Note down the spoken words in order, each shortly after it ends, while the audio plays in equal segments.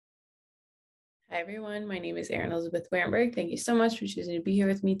Hi, everyone. My name is Erin Elizabeth Wernberg. Thank you so much for choosing to be here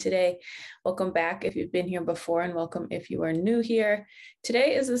with me today. Welcome back if you've been here before, and welcome if you are new here.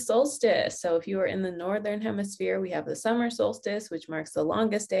 Today is the solstice. So if you are in the northern hemisphere, we have the summer solstice, which marks the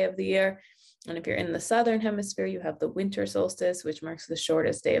longest day of the year. And if you're in the southern hemisphere, you have the winter solstice, which marks the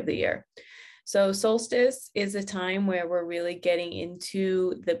shortest day of the year. So solstice is a time where we're really getting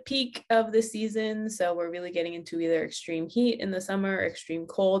into the peak of the season. So we're really getting into either extreme heat in the summer or extreme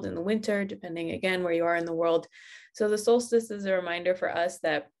cold in the winter, depending again where you are in the world. So the solstice is a reminder for us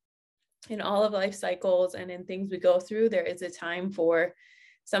that in all of life cycles and in things we go through, there is a time for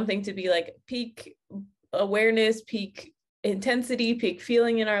something to be like peak awareness, peak intensity, peak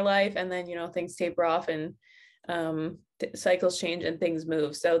feeling in our life. And then, things taper off and cycles change and things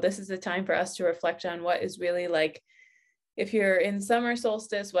move. So this is a time for us to reflect on what is really like, if you're in summer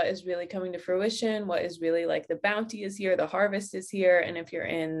solstice, what is really coming to fruition, what is really like the bounty is here, the harvest is here. And if you're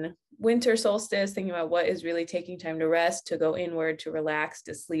in winter solstice, thinking about what is really taking time to rest, to go inward, to relax,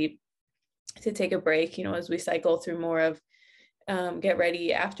 to sleep, to take a break, as we cycle through more of get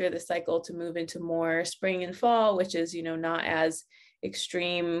ready after the cycle to move into more spring and fall, which is, not as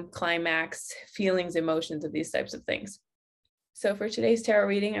extreme climax feelings, emotions of these types of things. So for today's tarot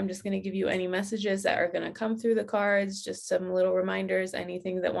reading, I'm just going to give you any messages that are going to come through the cards, just some little reminders,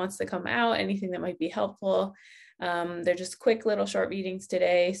 anything that wants to come out, anything that might be helpful. They're just quick little short readings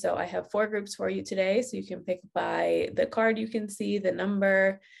today. So I have 4 groups for you today. So you can pick by the card you can see, the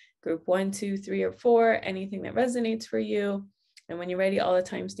number, group 1, 2, 3, or 4, anything that resonates for you. And when you're ready, all the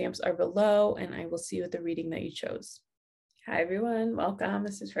timestamps are below, and I will see you at the reading that you chose. Hi, everyone. Welcome.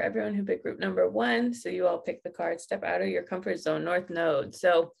 This is for everyone who picked group number 1. So you all pick the card, step out of your comfort zone, North Node.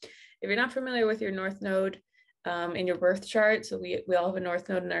 So if you're not familiar with your North Node in your birth chart, so we all have a North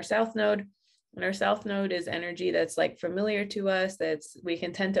Node and our South Node. And our South Node is energy that's like familiar to us, we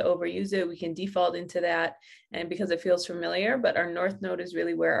can tend to overuse it. We can default into that, and because it feels familiar. But our North Node is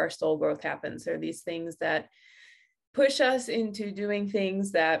really where our soul growth happens. There are these things that push us into doing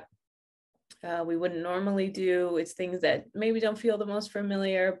things that we wouldn't normally do. It's things that maybe don't feel the most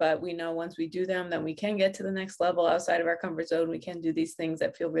familiar, but we know once we do them, then we can get to the next level outside of our comfort zone. We can do these things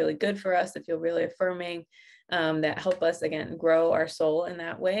that feel really good for us, that feel really affirming, that help us, again, grow our soul in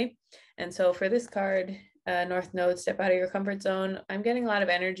that way. And so for this card, North Node, step out of your comfort zone, I'm getting a lot of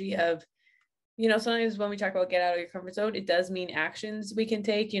energy of, sometimes when we talk about get out of your comfort zone, it does mean actions we can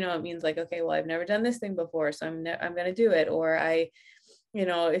take. It means like, okay, well, I've never done this thing before, so I'm going to do it. Or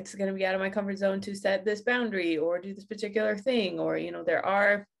it's going to be out of my comfort zone to set this boundary or do this particular thing. Or, there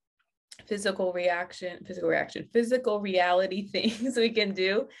are physical reality things we can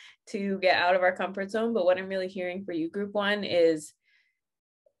do to get out of our comfort zone. But what I'm really hearing for you, group 1, is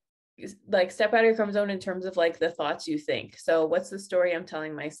like step out of your comfort zone in terms of like the thoughts you think. So what's the story I'm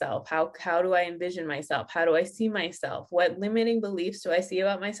telling myself? How do I envision myself? How do I see myself? What limiting beliefs do I see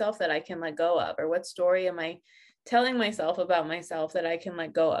about myself that I can let go of? Or what story am I telling myself about myself that I can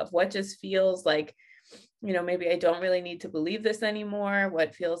let go of? What just feels like, maybe I don't really need to believe this anymore.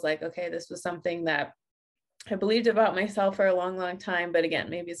 What feels like, okay, this was something that I believed about myself for a long, long time. But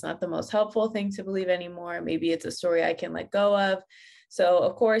again, maybe it's not the most helpful thing to believe anymore. Maybe it's a story I can let go of. So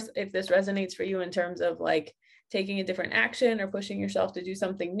of course, if this resonates for you in terms of like taking a different action or pushing yourself to do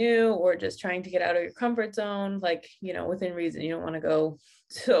something new, or just trying to get out of your comfort zone, like, within reason, you don't want to go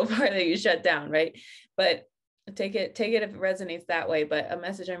so far that you shut down, right? But take it if it resonates that way. But a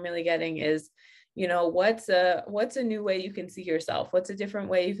message I'm really getting is, what's a new way you can see yourself? What's a different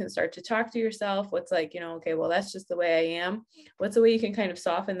way you can start to talk to yourself? What's like, okay, well, that's just the way I am. What's a way you can kind of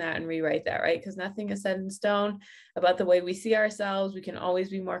soften that and rewrite that, right? Because nothing is set in stone about the way we see ourselves. We can always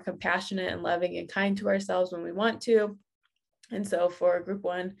be more compassionate and loving and kind to ourselves when we want to. And so for group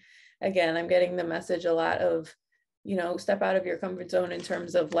 1, again, I'm getting the message a lot of, step out of your comfort zone in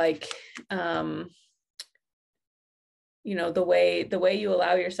terms of like, the way you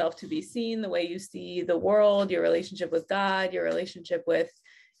allow yourself to be seen, the way you see the world, your relationship with God, your relationship with,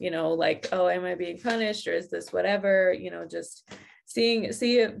 like, oh, am I being punished, or is this whatever, just see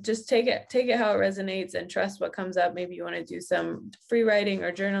it, just take it how it resonates and trust what comes up. Maybe you want to do some free writing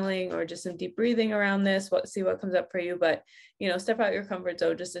or journaling or just some deep breathing around this, see what comes up for you. But, step out your comfort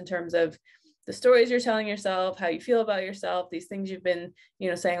zone just in terms of the stories you're telling yourself, how you feel about yourself, these things you've been,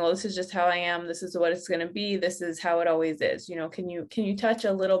 saying, well, this is just how I am. This is what it's going to be. This is how it always is. Can you touch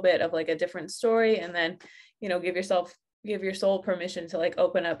a little bit of like a different story, and then, give your soul permission to like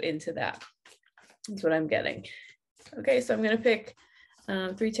open up into that. That's what I'm getting. Okay. So I'm going to pick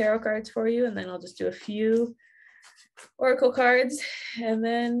 3 tarot cards for you, and then I'll just do a few oracle cards, and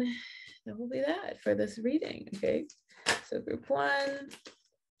then that will be that for this reading. Okay. So group 1,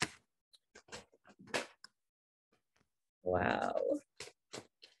 Wow.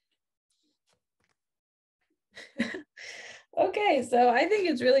 Okay, so I think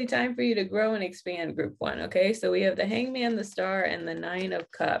it's really time for you to grow and expand, group one. Okay, so we have the Hangman, the Star, and the Nine of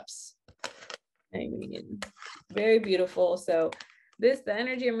Cups. I mean, very beautiful. So the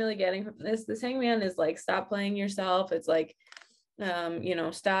energy I'm really getting from this Hangman is like, stop playing yourself. It's like,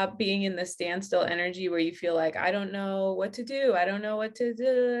 stop being in the standstill energy where you feel like, I don't know what to do. I don't know what to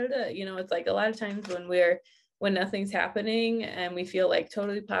do. It's like a lot of times when nothing's happening and we feel like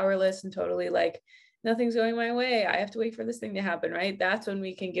totally powerless and totally like nothing's going my way. I have to wait for this thing to happen, right? That's when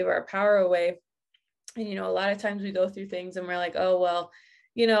we can give our power away. And, a lot of times we go through things and we're like, oh, well,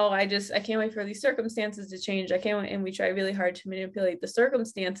 I can't wait for these circumstances to change. I can't wait. And we try really hard to manipulate the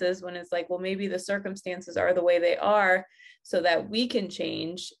circumstances when it's like, well, maybe the circumstances are the way they are so that we can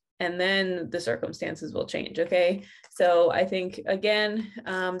change, and then the circumstances will change. Okay. So I think, again,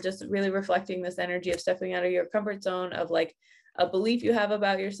 just really reflecting this energy of stepping out of your comfort zone, of like a belief you have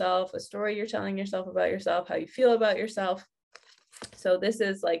about yourself, a story you're telling yourself about yourself, how you feel about yourself. So this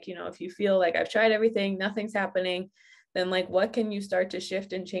is like, if you feel like I've tried everything, nothing's happening, then like, what can you start to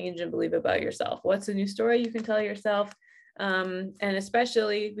shift and change and believe about yourself? What's a new story you can tell yourself? And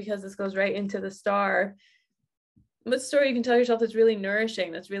especially because this goes right into the Star, what story you can tell yourself that's really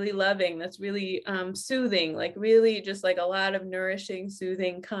nourishing, that's really loving, that's really soothing, like really just like a lot of nourishing,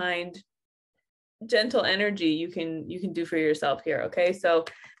 soothing, kind, gentle energy you can do for yourself here. Okay, so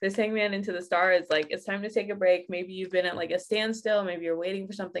this Hangman into the Star is like, it's time to take a break. Maybe you've been at like a standstill, maybe you're waiting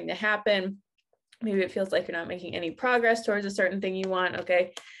for something to happen, maybe it feels like you're not making any progress towards a certain thing you want.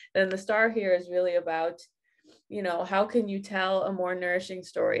 Okay, then the Star here is really about, how can you tell a more nourishing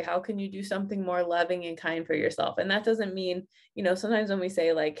story? How can you do something more loving and kind for yourself? And that doesn't mean, sometimes when we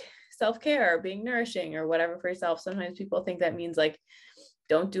say like self-care or being nourishing or whatever for yourself, sometimes people think that means like,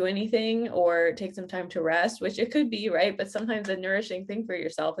 don't do anything or take some time to rest, which it could be, right? But sometimes a nourishing thing for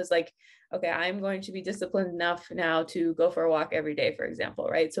yourself is like, okay, I'm going to be disciplined enough now to go for a walk every day, for example,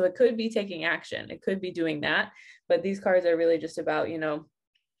 right? So it could be taking action. It could be doing that. But these cards are really just about,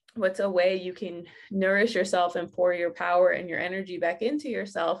 what's a way you can nourish yourself and pour your power and your energy back into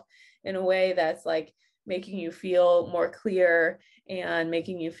yourself in a way that's like making you feel more clear and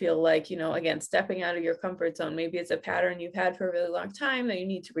making you feel like, again, stepping out of your comfort zone. Maybe it's a pattern you've had for a really long time that you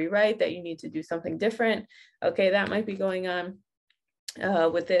need to rewrite, that you need to do something different. Okay, that might be going on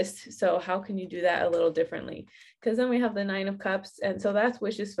with this. So how can you do that a little differently? Because then we have the Nine of Cups, and so that's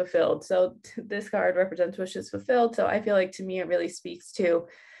wishes fulfilled. So this card represents wishes fulfilled. So I feel like, to me, it really speaks to,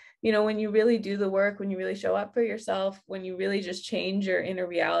 when you really do the work, when you really show up for yourself, when you really just change your inner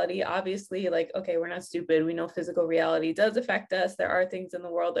reality. Obviously, like, okay, we're not stupid. We know physical reality does affect us. There are things in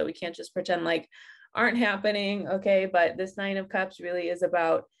the world that we can't just pretend like aren't happening. Okay, but this Nine of Cups really is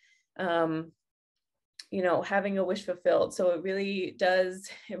about, having a wish fulfilled. So it really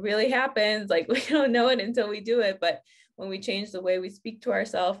happens. Like, we don't know it until we do it. But when we change the way we speak to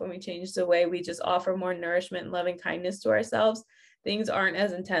ourselves, when we change the way we just offer more nourishment and loving kindness to ourselves, things aren't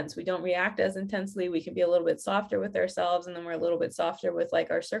as intense. We don't react as intensely. We can be a little bit softer with ourselves, and then we're a little bit softer with like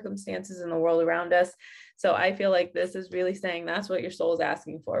our circumstances and the world around us. So I feel like this is really saying that's what your soul is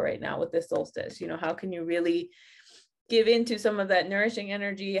asking for right now with this solstice. How can you really give into some of that nourishing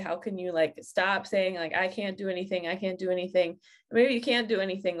energy? How can you like stop saying like, I can't do anything. Maybe you can't do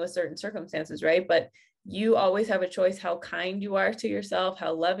anything with certain circumstances, right? But you always have a choice how kind you are to yourself,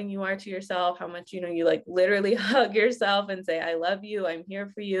 how loving you are to yourself, how much, you like literally hug yourself and say, I love you. I'm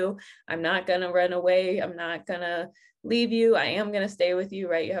here for you. I'm not going to run away. I'm not going to leave you. I am going to stay with you,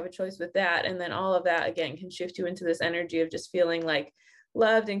 right? You have a choice with that. And then all of that, again, can shift you into this energy of just feeling like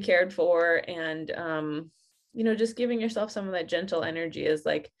loved and cared for. And, just giving yourself some of that gentle energy is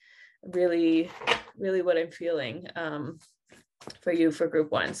like really, really what I'm feeling for you for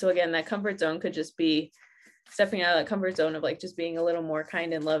group one. So again, that comfort zone could just be stepping out of that comfort zone of like just being a little more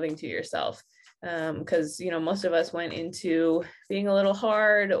kind and loving to yourself. Because, most of us went into being a little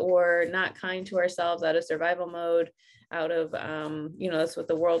hard or not kind to ourselves out of survival mode, out of, that's what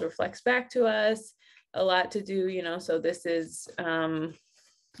the world reflects back to us, a lot to do, so this is,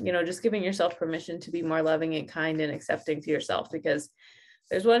 just giving yourself permission to be more loving and kind and accepting to yourself, because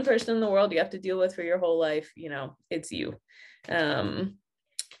there's one person in the world you have to deal with for your whole life, it's you.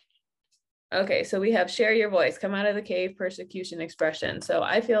 Okay, so we have share your voice, come out of the cave, persecution, expression. So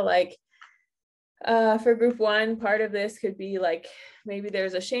I feel like for group one, part of this could be like, maybe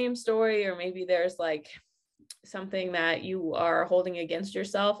there's a shame story, or maybe there's like something that you are holding against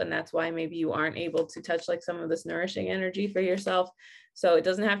yourself. And that's why maybe you aren't able to touch like some of this nourishing energy for yourself. So it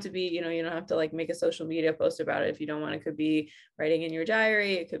doesn't have to be, you don't have to like make a social media post about it if you don't want. It could be writing in your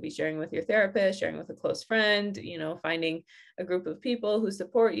diary. It could be sharing with your therapist, sharing with a close friend, finding a group of people who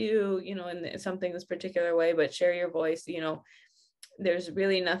support you, in something this particular way, but share your voice. There's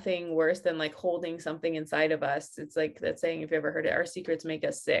really nothing worse than like holding something inside of us. It's like that saying, if you ever heard it, our secrets make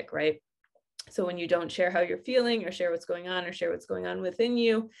us sick, right? So when you don't share how you're feeling or share what's going on or share what's going on within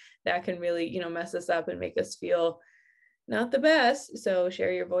you, that can really, mess us up and make us feel not the best. So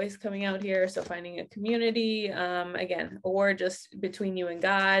share your voice coming out here. So finding a community, again, or just between you and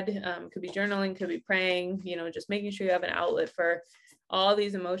God, could be journaling, could be praying, just making sure you have an outlet for all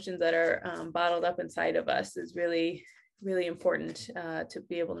these emotions that are bottled up inside of us is really, really important to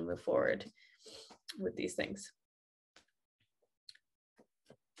be able to move forward with these things.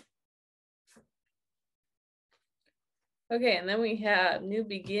 Okay, and then we have new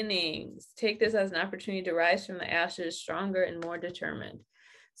beginnings. Take this as an opportunity to rise from the ashes stronger and more determined.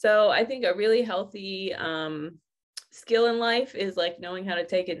 So I think a really healthy skill in life is like knowing how to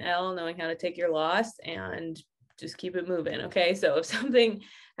take an L, knowing how to take your loss and just keep it moving. Okay, so if something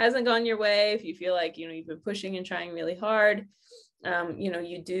hasn't gone your way, if you feel like, you've been pushing and trying really hard,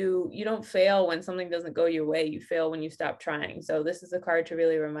 you don't fail when something doesn't go your way. You fail when you stop trying. So this is a card to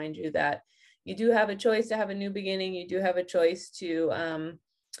really remind you that you do have a choice to have a new beginning. You do have a choice to,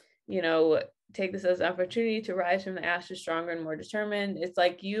 take this as an opportunity to rise from the ashes stronger and more determined. It's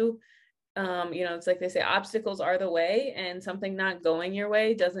like it's like they say, obstacles are the way, and something not going your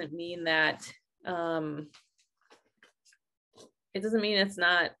way doesn't mean that, it doesn't mean it's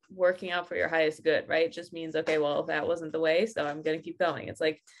not working out for your highest good, right? It just means, okay, well, that wasn't the way, so I'm going to keep going. It's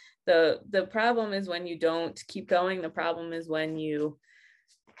like the problem is when you don't keep going. The problem is the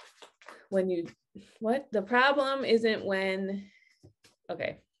problem isn't when,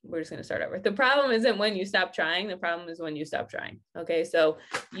 okay, we're just going to start over. The problem isn't when you stop trying. The problem is when you stop trying. Okay. So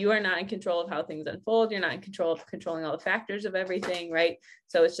you are not in control of how things unfold. You're not in control of controlling all the factors of everything. Right.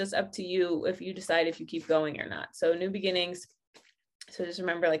 So it's just up to you if you decide if you keep going or not. So new beginnings. So just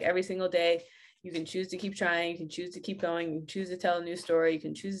remember, like every single day, you can choose to keep trying. You can choose to keep going. You can choose to tell a new story. You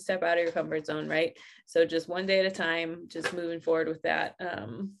can choose to step out of your comfort zone. Right. So just one day at a time, just moving forward with that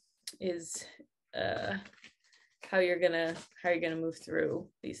is how you're gonna move through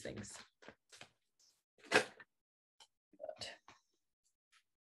these things.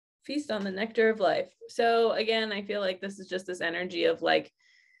 Feast on the nectar of life. So again, I feel like this is just this energy of like,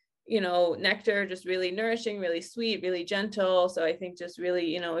 nectar, just really nourishing, really sweet, really gentle. So I think just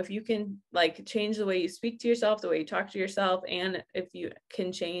really, if you can like change the way you speak to yourself, the way you talk to yourself, and if you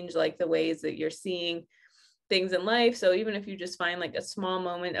can change like the ways that you're seeing things in life. So even if you just find like a small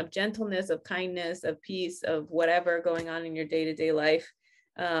moment of gentleness, of kindness, of peace, of whatever going on in your day-to-day life,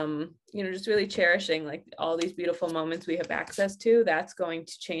 just really cherishing like all these beautiful moments we have access to, that's going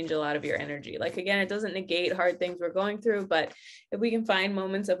to change a lot of your energy. Like, again, it doesn't negate hard things we're going through, but if we can find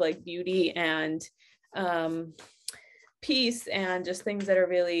moments of like beauty and peace and just things that are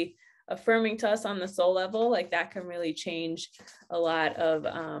really affirming to us on the soul level, like that can really change a lot of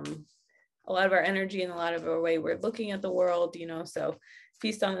our energy and a lot of our way we're looking at the world, so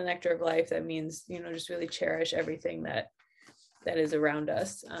feast on the nectar of life. That means, just really cherish everything that is around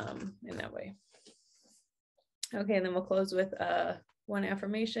us in that way. Okay, and then we'll close with one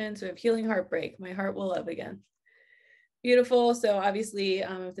affirmation. So we have healing heartbreak. My heart will love again. Beautiful. So obviously,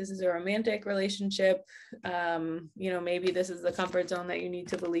 if this is a romantic relationship, maybe this is the comfort zone that you need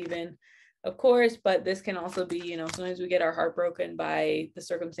to believe in, of course, but this can also be, sometimes we get our heart broken by the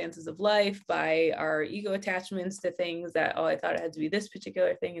circumstances of life, by our ego attachments to things that, I thought it had to be this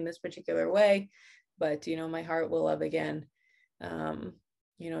particular thing in this particular way, but, my heart will love again.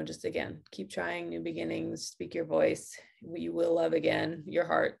 Just again, keep trying, new beginnings, speak your voice. You will love again. Your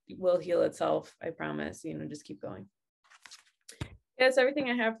heart will heal itself. I promise, just keep going. That's everything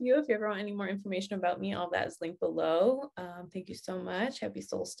I have for you. If you ever want any more information about me, all that is linked below. Thank you so much. Happy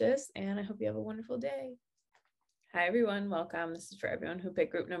solstice, and I hope you have a wonderful day. Hi, everyone. Welcome. This is for everyone who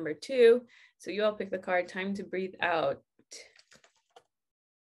picked group number 2. So you all pick the card, Time to Breathe Out.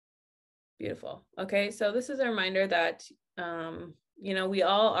 Beautiful. Okay, so this is a reminder that, we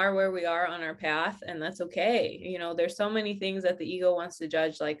all are where we are on our path, and that's okay. There's so many things that the ego wants to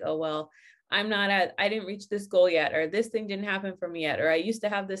judge, like, oh, well, I didn't reach this goal yet, or this thing didn't happen for me yet, or I used to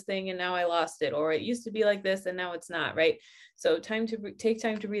have this thing and now I lost it, or it used to be like this and now it's not, right? So take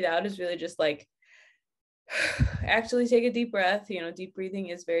time to breathe out is really just like, actually take a deep breath. Deep breathing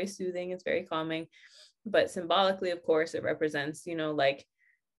is very soothing. It's very calming, but symbolically, of course, it represents, like,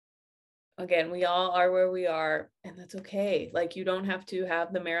 again, we all are where we are, and that's okay. Like, you don't have to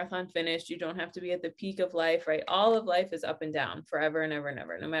have the marathon finished. You don't have to be at the peak of life, right? All of life is up and down forever and ever and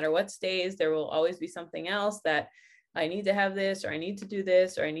ever. No matter what stays, there will always be something else that I need to have this, or I need to do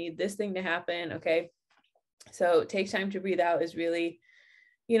this, or I need this thing to happen. Okay. So take time to breathe out is really,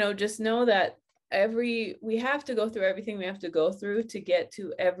 just know that we have to go through everything we have to go through to get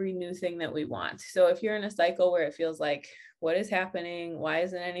to every new thing that we want. So if you're in a cycle where it feels like, what is happening? Why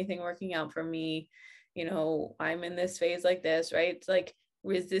isn't anything working out for me? I'm in this phase like this, right? It's like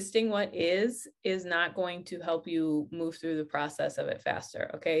resisting what is not going to help you move through the process of it faster.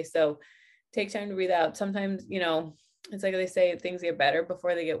 Okay. So take time to breathe out. Sometimes, it's like they say, things get better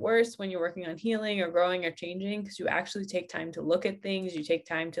before they get worse when you're working on healing or growing or changing, because you actually take time to look at things. You take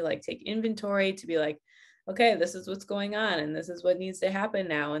time to like take inventory, to be like, okay, this is what's going on, and this is what needs to happen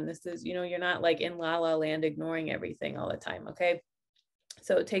now. And this is, you're not like in la la land ignoring everything all the time. Okay.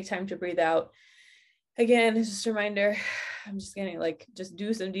 So take time to breathe out. Again, it's just a reminder, I'm just getting like, just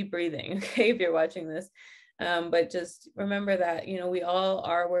do some deep breathing. Okay. If you're watching this, but just remember that, we all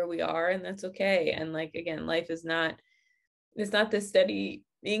are where we are, and that's okay. And like, again, life is not, it's not this steady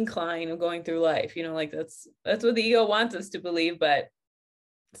incline of going through life, like that's what the ego wants us to believe, but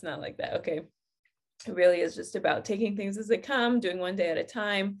it's not like that. Okay. It really is just about taking things as they come, doing one day at a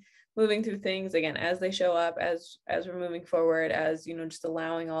time, moving through things again as they show up, as we're moving forward, as just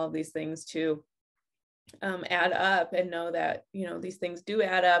allowing all of these things to add up, and know that these things do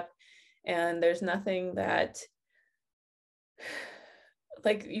add up, and there's nothing that,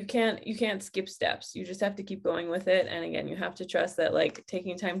 like, you can't skip steps. You just have to keep going with it. And again, you have to trust that like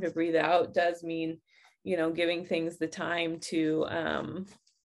taking time to breathe out does mean, giving things the time to,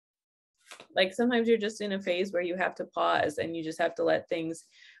 like sometimes you're just in a phase where you have to pause, and you just have to let things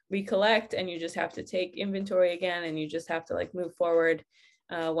recollect, and you just have to take inventory again, and you just have to like move forward,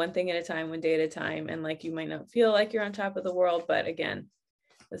 one thing at a time, one day at a time. And like, you might not feel like you're on top of the world, but again,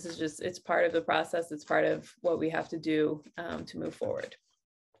 this is just, it's part of the process. It's part of what we have to do to move forward.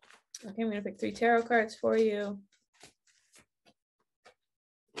 Okay, I'm going to pick 3 tarot cards for you.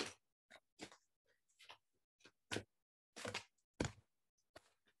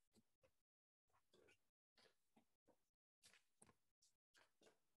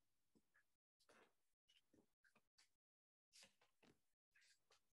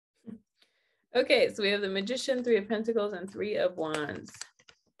 Okay, so we have the Magician, 3 of Pentacles, and 3 of Wands.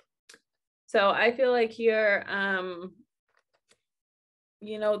 So I feel like here,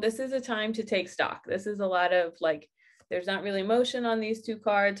 this is a time to take stock. This is a lot of like, there's not really motion on these 2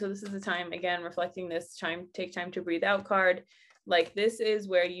 cards. So this is a time, again, reflecting this time, take time to breathe out card. Like, this is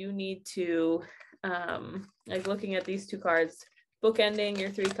where you need to, like looking at these 2 cards, bookending your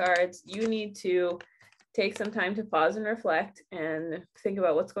 3 cards, you need to take some time to pause and reflect and think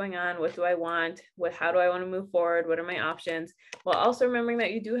about what's going on. What do I want? How do I want to move forward? What are my options? While also remembering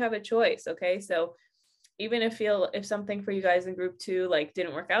that you do have a choice. Okay. So even if something for you guys in group 2, like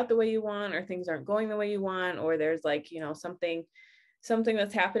didn't work out the way you want, or things aren't going the way you want, or there's like, something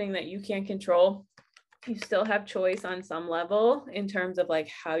that's happening that you can't control, you still have choice on some level in terms of like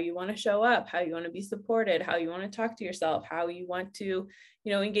how you want to show up, how you want to be supported, how you want to talk to yourself, how you want to,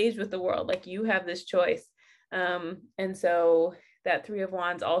 engage with the world. Like, you have this choice. And so that 3 of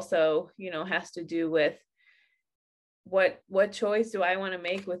Wands also, has to do with what choice do I want to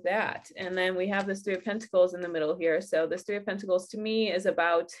make with that? And then we have this 3 of Pentacles in the middle here. So this 3 of Pentacles to me is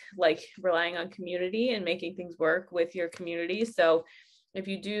about like relying on community and making things work with your community. So if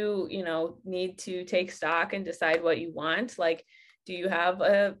you do, need to take stock and decide what you want, like, do you have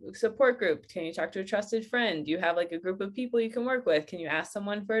a support group? Can you talk to a trusted friend? Do you have like a group of people you can work with? Can you ask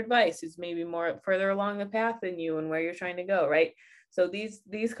someone for advice who's maybe more further along the path than you and where you're trying to go, right? So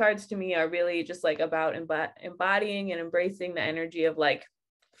these cards to me are really just like about embodying and embracing the energy of like,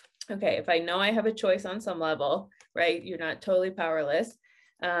 okay, if I know I have a choice on some level, right? You're not totally powerless.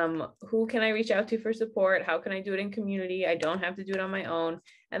 Who can I reach out to for support? How can I do it in community? I don't have to do it on my own.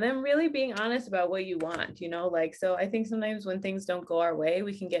 And then really being honest about what you want, like, so I think sometimes when things don't go our way,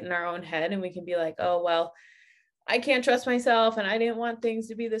 we can get in our own head and we can be like, oh, well, I can't trust myself, and I didn't want things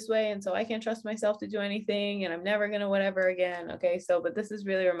to be this way, and so I can't trust myself to do anything, and I'm never going to whatever again. Okay. So, but this is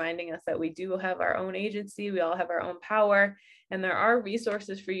really reminding us that we do have our own agency. We all have our own power, and there are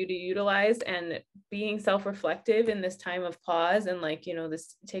resources for you to utilize. And being self-reflective in this time of pause and like,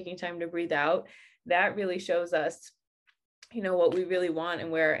 this taking time to breathe out, that really shows us, what we really want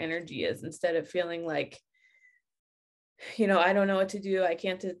and where our energy is, instead of feeling like, I don't know what to do. I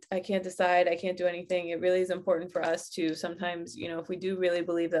can't decide. I can't do anything. It really is important for us to sometimes, if we do really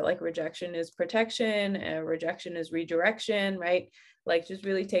believe that like rejection is protection and rejection is redirection, right? like just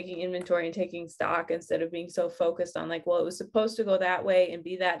really taking inventory and taking stock instead of being so focused on like, well, it was supposed to go that way and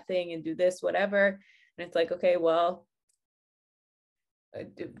be that thing and do this, whatever. And it's like, okay, well,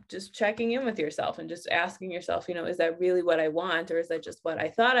 just checking in with yourself and just asking yourself, you know, is that really what I want? Or is that just what I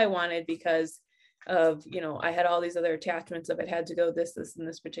thought I wanted because of, you know, I had all these other attachments of it had to go this, and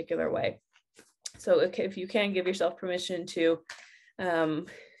this particular way. So if you can give yourself permission to,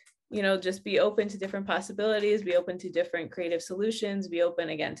 you know, just be open to different possibilities, be open to different creative solutions, be open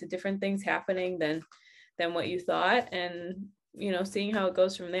again to different things happening than what you thought, and, you know, seeing how it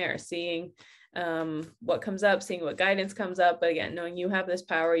goes from there, seeing what comes up, seeing what guidance comes up. But again, knowing you have this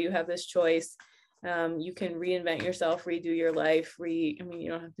power, you have this choice, you can reinvent yourself, redo your life, I mean, you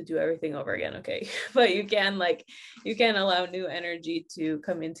don't have to do everything over again, okay, but you can allow new energy to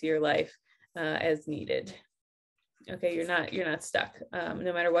come into your life as needed. Okay, you're not stuck.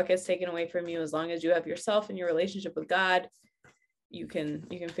 No matter what gets taken away from you, as long as you have yourself and your relationship with God, you can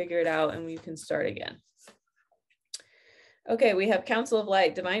figure it out and you can start again. Okay, we have Council of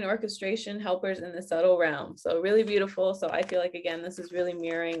Light, divine orchestration, helpers in the subtle realm. So really beautiful. So I feel like, again, this is really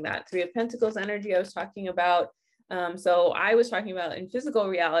mirroring that Three of Pentacles energy I was talking about. So I was talking about in physical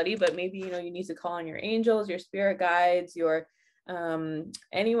reality, but maybe, you know, you need to call on your angels, your spirit guides, your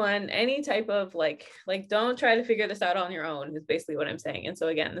anyone, any type of like don't try to figure this out on your own is basically what I'm saying. And so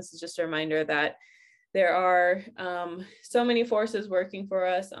again, this is just a reminder that there are so many forces working for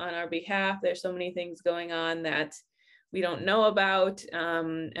us on our behalf. There's so many things going on that we don't know about.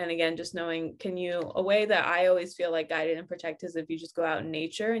 And again, just knowing, a way that I always feel like guided and protected is if you just go out in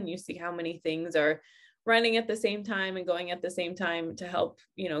nature and you see how many things are running at the same time and going at the same time to help,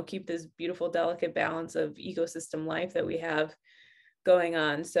 you know, keep this beautiful, delicate balance of ecosystem life that we have going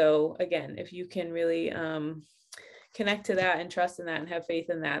on. So again, if you can really connect to that and trust in that and have faith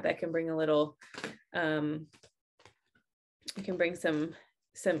in that, that can bring a little, it can bring some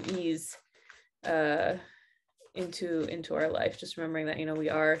ease into our life. Just remembering that, you know, we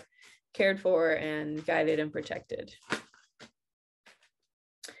are cared for and guided and protected.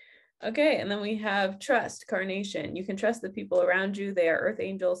 Okay, and then we have trust, carnation. You can trust the people around you. They are earth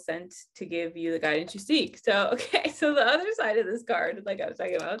angels sent to give you the guidance you seek. So, okay, so the other side of this card, like I was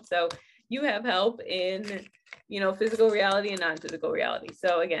talking about, so you have help in, you know, physical reality and non-physical reality.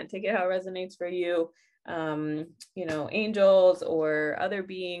 So again, take it how it resonates for you. You know, angels or other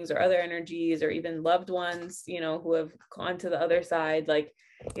beings or other energies or even loved ones, you know, who have gone to the other side, like,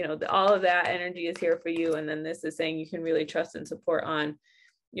 you know, all of that energy is here for you. And then this is saying you can really trust and support on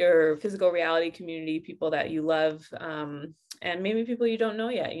your physical reality community, people that you love, and maybe people you don't know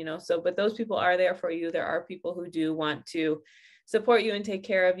yet, you know, so, but those people are there for you. There are people who do want to support you and take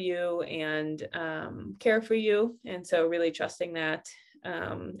care of you and care for you. And so really trusting that.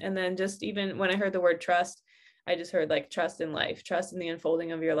 And then just even when I heard the word trust, I just heard like trust in life, trust in the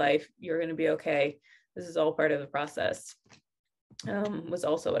unfolding of your life. You're going to be okay. This is all part of the process. Was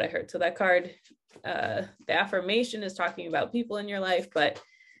also what I heard. So that card, the affirmation is talking about people in your life, but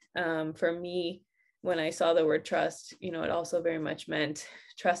for me, when I saw the word trust, you know, it also very much meant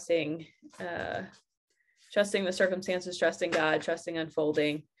trusting the circumstances, trusting God, trusting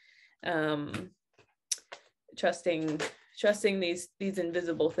unfolding, trusting these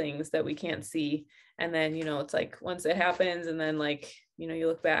invisible things that we can't see. And then, you know, it's like once it happens and then like, you know, you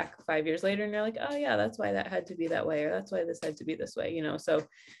look back 5 years later and you're like, oh yeah, that's why that had to be that way, or that's why this had to be this way, you know. So,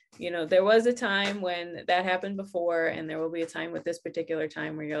 you know, there was a time when that happened before, and there will be a time with this particular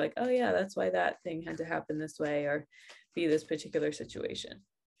time where you're like, oh yeah, that's why that thing had to happen this way or be this particular situation.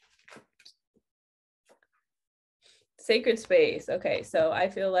 Sacred space. Okay, so I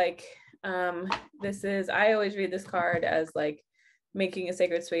feel like I always read this card as like making a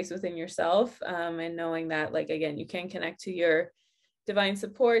sacred space within yourself, and knowing that, like, again, you can connect to your divine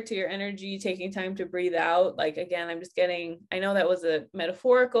support, to your energy, taking time to breathe out. Like, again, I know that was a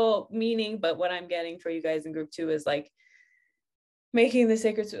metaphorical meaning, but what I'm getting for you guys in group 2 is like making the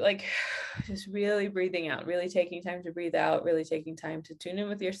sacred, like just really breathing out, really taking time to breathe out, really taking time to tune in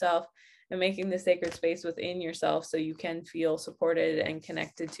with yourself and making the sacred space within yourself so you can feel supported and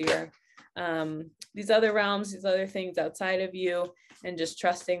connected to your these other realms, these other things outside of you, and just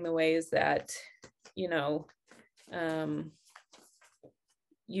trusting the ways that, you know,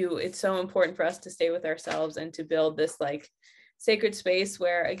 it's so important for us to stay with ourselves and to build this like sacred space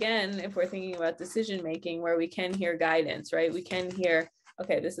where, again, if we're thinking about decision making, where we can hear guidance, right? We can hear,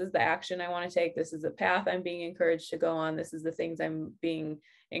 okay, this is the action I want to take. This is the path I'm being encouraged to go on. This is the things I'm being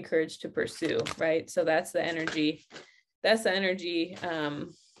encouraged to pursue, right? So that's the energy. That's the energy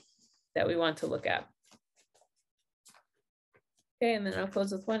that we want to look at. Okay, and then I'll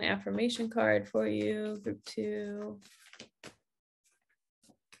close with one affirmation card for you, group 2.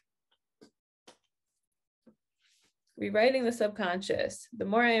 Rewriting the subconscious. The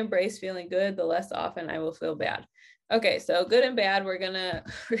more I embrace feeling good, the less often I will feel bad. Okay, so good and bad, we're gonna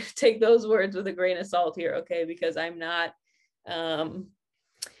take those words with a grain of salt here, okay? Because I'm not,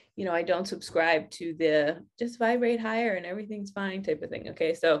 you know, I don't subscribe to the just vibrate higher and everything's fine type of thing,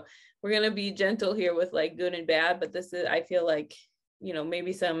 okay? So we're gonna be gentle here with like good and bad, but this is, I feel like, you know,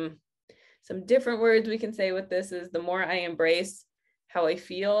 maybe some different words we can say with this is the more I embrace how I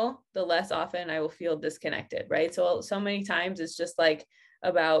feel, the less often I will feel disconnected, right? So many times it's just like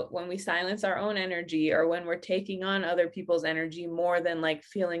about when we silence our own energy or when we're taking on other people's energy more than like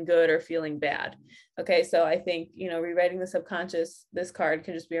feeling good or feeling bad. Okay, so I think, you know, rewriting the subconscious, this card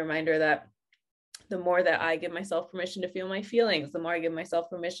can just be a reminder that the more that I give myself permission to feel my feelings, the more I give myself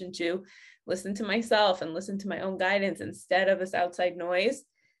permission to listen to myself and listen to my own guidance instead of this outside noise,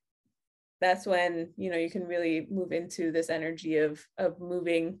 that's when, you know, you can really move into this energy of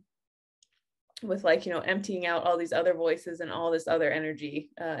moving with like, you know, emptying out all these other voices and all this other energy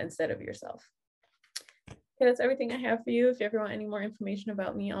instead of yourself. Okay, that's everything I have for you. If you ever want any more information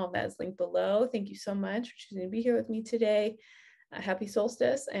about me, all of that is linked below. Thank you so much for choosing to be here with me today. Happy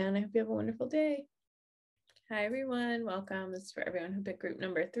solstice, and I hope you have a wonderful day. Hi everyone, welcome. This is for everyone who picked group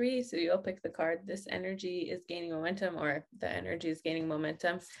number 3. So you'll pick the card, This Energy is Gaining Momentum, or The Energy is Gaining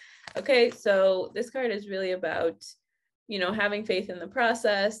Momentum. Okay, so this card is really about, you know, having faith in the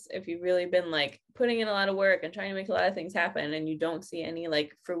process. If you've really been like putting in a lot of work and trying to make a lot of things happen and you don't see any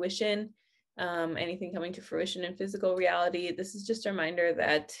like fruition, anything coming to fruition in physical reality, this is just a reminder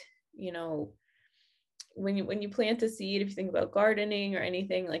that, you know, when you plant a seed, if you think about gardening or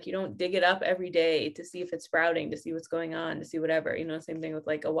anything, like you don't dig it up every day to see if it's sprouting, to see what's going on, to see whatever, you know, same thing with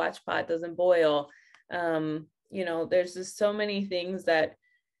like a watch pot doesn't boil. You know, there's just so many things that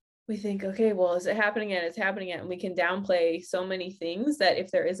we think, okay, well, is it happening yet? It's happening yet. And we can downplay so many things that if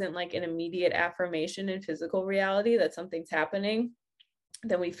there isn't like an immediate affirmation in physical reality that something's happening,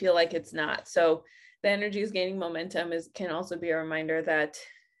 then we feel like it's not. So the energy is gaining momentum can also be a reminder that,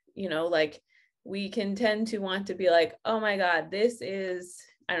 you know, like we can tend to want to be like, oh my God, this is,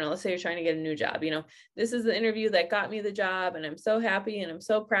 I don't know, let's say you're trying to get a new job, you know, this is the interview that got me the job and I'm so happy and I'm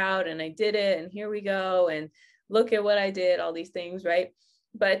so proud and I did it and here we go and look at what I did, all these things, right?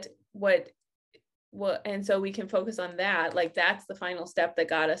 But what and so we can focus on that, like that's the final step that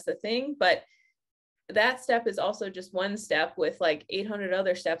got us the thing, but that step is also just one step with like 800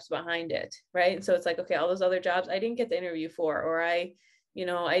 other steps behind it, right? And so it's like, okay, all those other jobs I didn't get the interview for, or I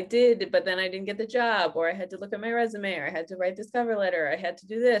did, but then I didn't get the job, or I had to look at my resume, or I had to write this cover letter, or I had to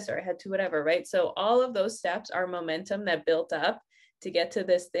do this, or I had to whatever, right? So all of those steps are momentum that built up to get to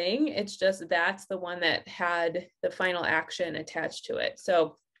this thing. It's just that's the one that had the final action attached to it.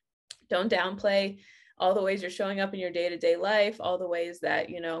 So don't downplay all the ways you're showing up in your day-to-day life, all the ways that,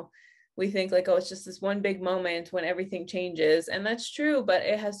 you know, we think like, oh, it's just this one big moment when everything changes. And that's true, but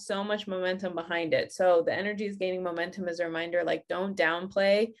it has so much momentum behind it. So the energy is gaining momentum as a reminder, like don't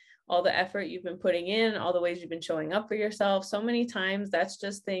downplay all the effort you've been putting in, all the ways you've been showing up for yourself. So many times that's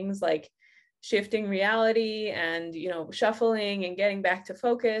just things like shifting reality and, you know, shuffling and getting back to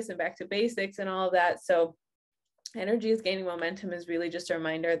focus and back to basics and all of that. So energy is gaining momentum is really just a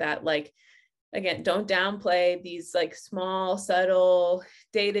reminder that, like, again, don't downplay these like small, subtle,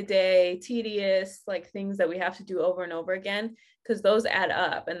 day-to-day, tedious, like things that we have to do over and over again, because those add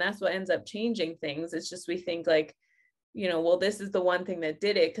up. And that's what ends up changing things. It's just we think like, you know, well, this is the one thing that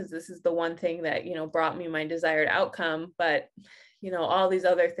did it because this is the one thing that, you know, brought me my desired outcome. But, you know, all these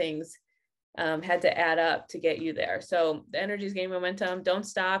other things had to add up to get you there. So the energy is gaining momentum. Don't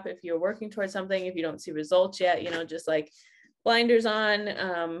stop if you're working towards something, if you don't see results yet, you know, just like blinders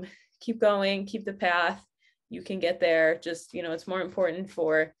on, keep going, keep the path. You can get there. Just, you know, it's more important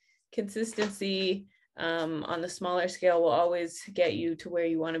for consistency on the smaller scale will always get you to where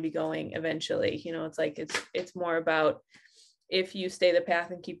you want to be going eventually. You know, it's like, it's more about if you stay the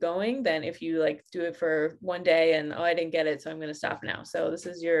path and keep going, than if you like do it for one day and, oh, I didn't get it, so I'm going to stop now. So this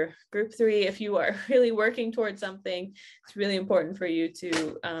is your group 3. If you are really working towards something, it's really important for you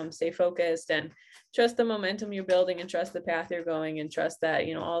to stay focused and trust the momentum you're building and trust the path you're going and trust that,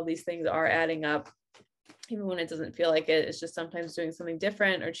 you know, all of these things are adding up. Even when it doesn't feel like it, it's just sometimes doing something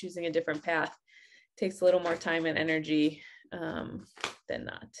different or choosing a different path takes a little more time and energy than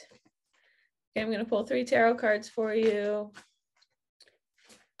not. Okay, I'm going to pull 3 tarot cards for you.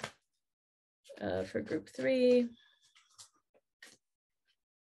 For group 3.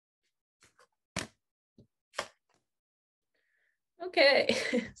 Okay,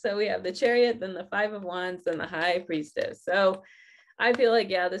 so we have the Chariot, then the 5 of Wands, then the High Priestess. So I feel like,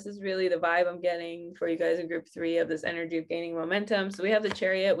 yeah, this is really the vibe I'm getting for you guys in group 3 of this energy of gaining momentum. So we have the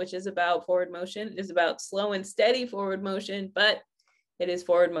Chariot, which is about forward motion. It is about slow and steady forward motion, but it is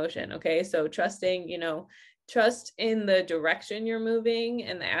forward motion. Okay. So trusting, trust in the direction you're moving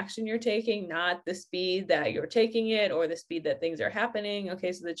and the action you're taking, not the speed that you're taking it or the speed that things are happening.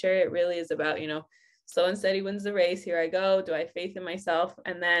 Okay. So the Chariot really is about, slow and steady wins the race. Here I go. Do I have faith in myself?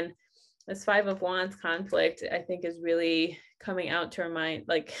 And then this 5 of Wands conflict, I think, is really coming out to remind,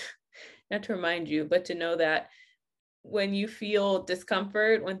 like, not to remind you, but to know that when you feel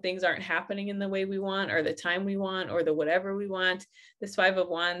discomfort, when things aren't happening in the way we want, or the time we want, or the whatever we want, this 5 of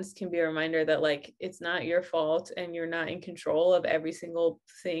Wands can be a reminder that, like, it's not your fault and you're not in control of every single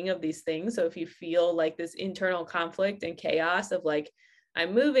thing of these things. So if you feel like this internal conflict and chaos of like,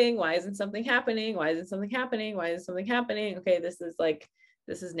 I'm moving, why isn't something happening? Why isn't something happening? Why isn't something happening? Okay, this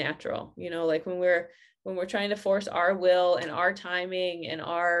is natural, like when we're trying to force our will and our timing and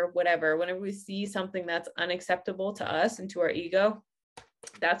our whatever, whenever we see something that's unacceptable to us and to our ego,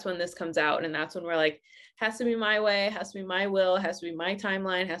 that's when this comes out. And that's when we're like, has to be my way, has to be my will, has to be my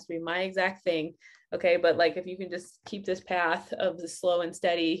timeline, has to be my exact thing. Okay. But like, if you can just keep this path of the slow and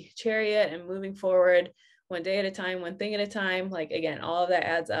steady Chariot and moving forward one day at a time, one thing at a time, like, again, all of that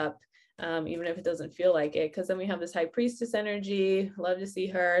adds up. Even if it doesn't feel like it, because then we have this High Priestess energy. Love to see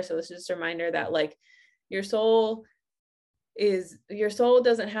her. So it's just a reminder that, like, your soul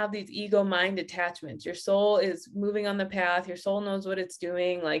doesn't have these ego mind attachments. Your soul is moving on the path. Your soul knows what it's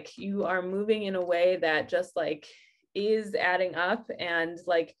doing. Like, you are moving in a way that just like is adding up, and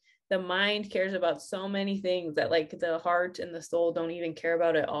like the mind cares about so many things that like the heart and the soul don't even care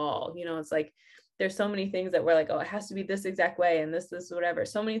about at all. It's like there's so many things that we're like, oh, it has to be this exact way, and this whatever.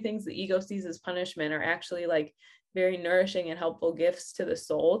 So many things the ego sees as punishment are actually like very nourishing and helpful gifts to the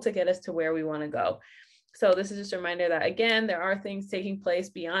soul to get us to where we want to go. So this is just a reminder that, again, there are things taking place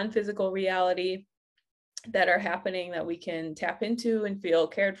beyond physical reality that are happening that we can tap into and feel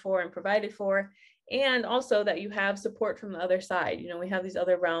cared for and provided for. And also that you have support from the other side. We have these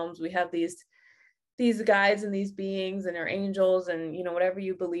other realms, we have these guides and these beings and our angels and, whatever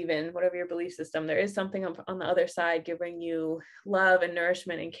you believe in, whatever your belief system, there is something on the other side giving you love and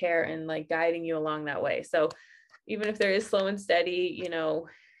nourishment and care and like guiding you along that way. So even if there is slow and steady,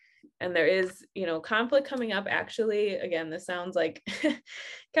 and there is, conflict coming up, actually, again, this sounds like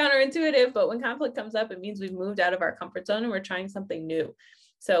counterintuitive, but when conflict comes up, it means we've moved out of our comfort zone and we're trying something new.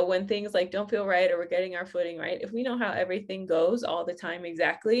 So when things like don't feel right or we're getting our footing right, if we know how everything goes all the time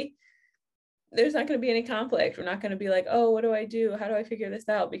exactly, there's not going to be any conflict. We're not going to be like, oh, what do I do? How do I figure this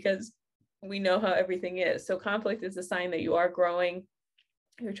out? Because we know how everything is. So conflict is a sign that you are growing.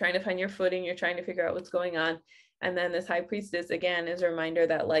 You're trying to find your footing. You're trying to figure out what's going on. And then this High Priestess, again, is a reminder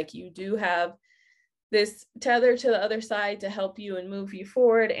that like you do have this tether to the other side to help you and move you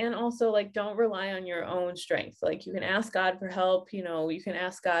forward. And also like, don't rely on your own strength. Like you can ask God for help. You can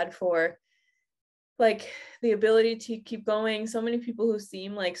ask God for like the ability to keep going. So many people who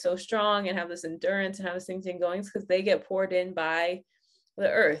seem like so strong and have this endurance and have this thing going because they get poured in by the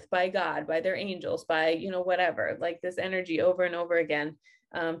earth, by God, by their angels, by, whatever, like this energy over and over again,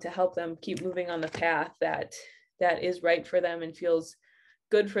 to help them keep moving on the path that is right for them and feels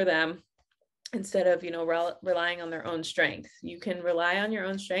good for them, instead of, relying on their own strength. You can rely on your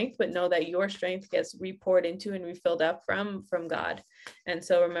own strength, but know that your strength gets re-poured into and refilled up from God. And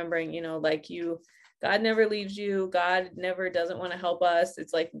so remembering, God never leaves you. God never doesn't want to help us.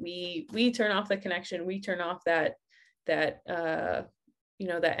 It's like we turn off the connection. We turn off that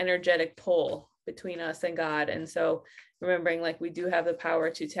energetic pull between us and God. And so remembering like we do have the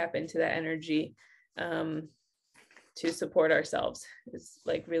power to tap into that energy to support ourselves is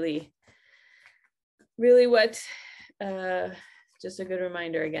like really, really what just a good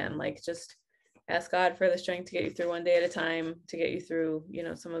reminder again, like just ask God for the strength to get you through one day at a time, to get you through,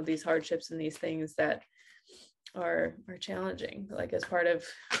 some of these hardships and these things that are challenging, like as part of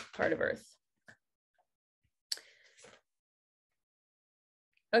Earth.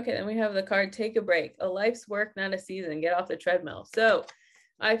 Okay, then we have the card, take a break, a life's work, not a season, get off the treadmill. So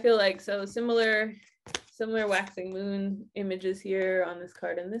I feel like, similar waxing moon images here on this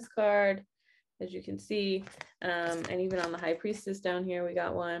card and this card, as you can see, and even on the High Priestess down here, we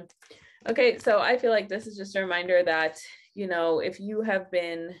got one. Okay, so I feel like this is just a reminder that, if you have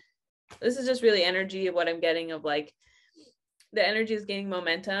been, this is just really energy of what I'm getting of like, the energy is gaining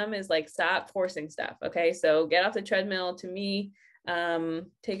momentum is like, stop forcing stuff. Okay, so get off the treadmill to me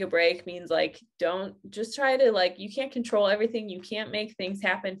Take a break means like, don't just try to like, you can't control everything. You can't make things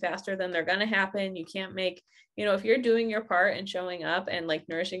happen faster than they're going to happen. You can't make, if you're doing your part and showing up and like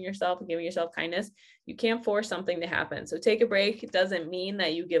nourishing yourself and giving yourself kindness, you can't force something to happen. So take a break. It doesn't mean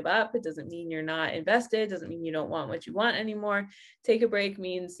that you give up. It doesn't mean you're not invested. It doesn't mean you don't want what you want anymore. Take a break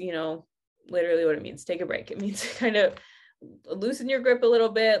means, literally what it means. Take a break. It means kind of loosen your grip a little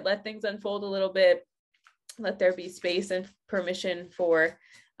bit, let things unfold a little bit, let there be space and permission for,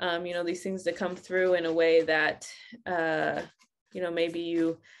 these things to come through in a way that, maybe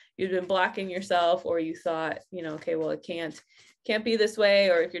you've been blocking yourself, or you thought, okay, well, it can't be this way.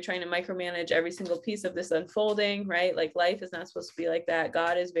 Or if you're trying to micromanage every single piece of this unfolding, right? Like life is not supposed to be like that.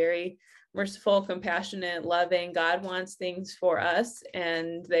 God is very merciful, compassionate, loving. God wants things for us,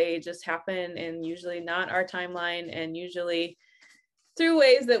 and they just happen, and usually not our timeline, and usually through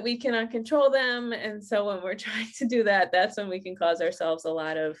ways that we cannot control them. And so when we're trying to do that, that's when we can cause ourselves a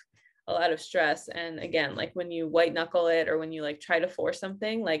lot of stress. And again, like when you white knuckle it, or when you like try to force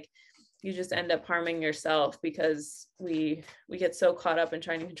something, like you just end up harming yourself, because we get so caught up in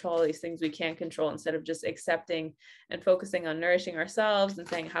trying to control all these things we can't control, instead of just accepting and focusing on nourishing ourselves and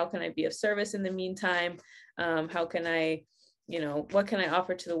saying, how can I be of service in the meantime? How can I, what can I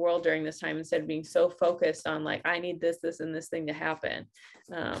offer to the world during this time, instead of being so focused on like, I need this, and this thing to happen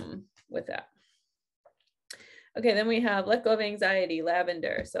with that. Okay, then we have let go of anxiety,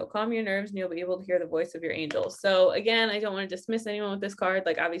 lavender. So calm your nerves and you'll be able to hear the voice of your angels. So again, I don't want to dismiss anyone with this card.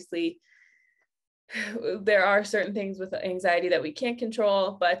 Like obviously there are certain things with anxiety that we can't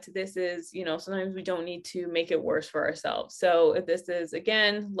control, but this is, sometimes we don't need to make it worse for ourselves. So if this is,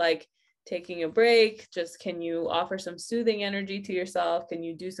 again, like taking a break, just can you offer some soothing energy to yourself? Can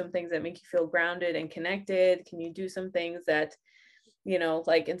you do some things that make you feel grounded and connected? Can you do some things that,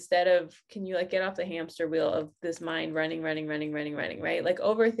 like instead of, can you like get off the hamster wheel of this mind running, right? Like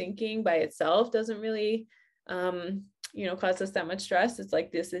overthinking by itself doesn't really, cause us that much stress. It's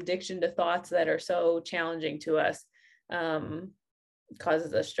like this addiction to thoughts that are so challenging to us,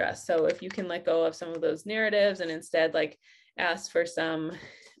 causes us stress. So if you can let go of some of those narratives and instead like ask for some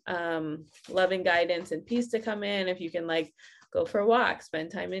loving guidance and peace to come in, if you can like go for a walk, spend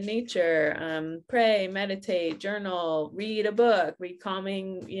time in nature, pray, meditate, journal, read a book, read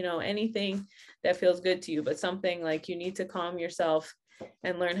calming, anything that feels good to you, but something like you need to calm yourself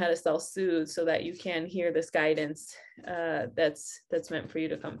and learn how to self-soothe so that you can hear this guidance that's meant for you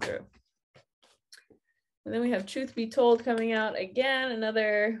to come through. And then we have Truth Be Told coming out again,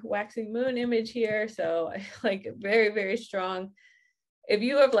 another waxing moon image here. So I like very, very strong. If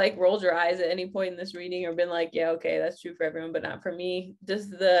you have like rolled your eyes at any point in this reading or been like, yeah, okay, that's true for everyone, but not for me,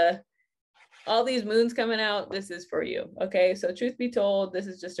 just all these moons coming out, this is for you. Okay. So truth be told, this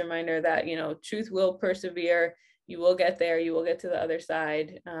is just a reminder that, truth will persevere. You will get there. You will get to the other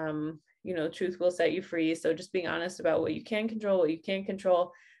side. Truth will set you free. So just being honest about what you can control, what you can't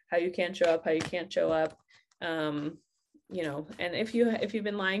control, how you can show up, how you can't show up. And if you've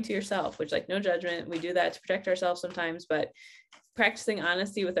been lying to yourself, which like no judgment, we do that to protect ourselves sometimes, but practicing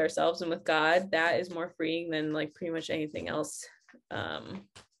honesty with ourselves and with God, that is more freeing than like pretty much anything else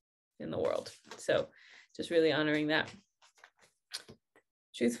in the world. So just really honoring that.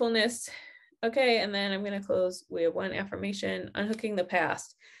 Truthfulness. Okay, and then I'm going to close with one affirmation, unhooking the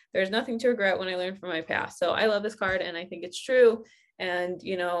past. There's nothing to regret when I learned from my past. So I love this card and I think it's true. And,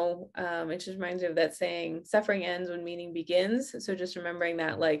 it just reminds me of that saying, suffering ends when meaning begins. So just remembering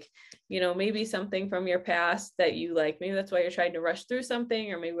that, like, maybe something from your past that you like, maybe that's why you're trying to rush through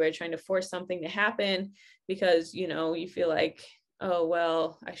something, or maybe we're trying to force something to happen because, you feel like, oh,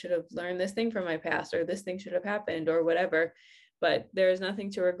 well, I should have learned this thing from my past, or this thing should have happened, or whatever. But there is nothing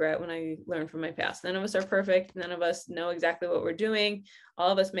to regret when I learn from my past. None of us are perfect. None of us know exactly what we're doing.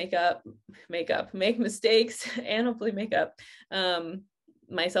 All of us make mistakes, and hopefully make up.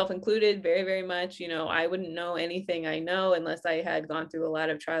 Myself included, very, very much. I wouldn't know anything I know unless I had gone through a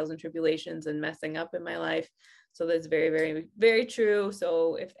lot of trials and tribulations and messing up in my life. So that's very, very, very true.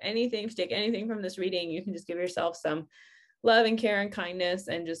 So if anything, to take anything from this reading, you can just give yourself some love and care and kindness,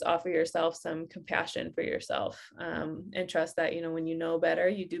 and just offer yourself some compassion for yourself, and trust that, when you know better,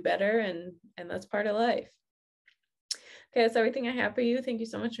 you do better, and that's part of life. Okay, that's everything I have for you. Thank you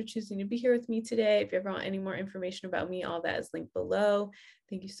so much for choosing to be here with me today. If you ever want any more information about me, all that is linked below.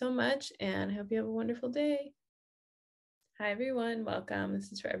 Thank you so much, and I hope you have a wonderful day. Hi, everyone. Welcome.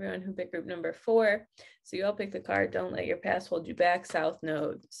 This is for everyone who picked group number 4. So you all picked the card, Don't Let Your Past Hold You Back, South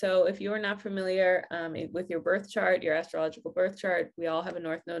Node. So if you are not familiar with your birth chart, your astrological birth chart, we all have a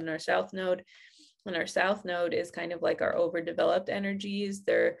North Node and our South Node. And our South Node is kind of like our overdeveloped energies.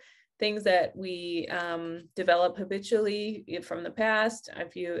 They're things that we develop habitually from the past.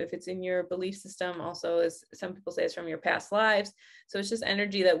 If it's in your belief system, also, as some people say, it's from your past lives. So it's just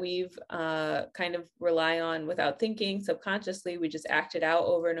energy that we've kind of rely on without thinking. Subconsciously, we just act it out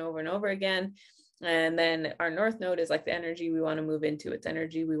over and over and over again. And then our North Node is like the energy we want to move into. It's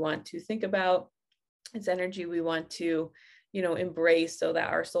energy we want to think about. It's energy we want to, embrace so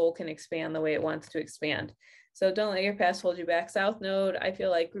that our soul can expand the way it wants to expand. So don't let your past hold you back. South Node, I feel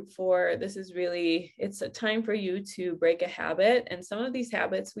like group 4, this is really, it's a time for you to break a habit. And some of these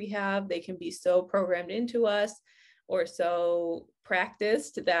habits we have, they can be so programmed into us or so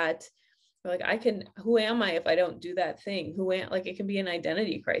practiced that we're like, who am I if I don't do that thing? It can be an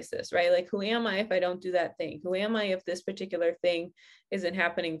identity crisis, right? Like, who am I if I don't do that thing? Who am I if this particular thing isn't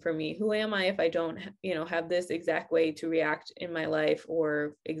happening for me? Who am I if I don't, have this exact way to react in my life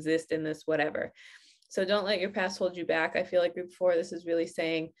or exist in this whatever? So don't let your past hold you back. I feel like group 4, this is really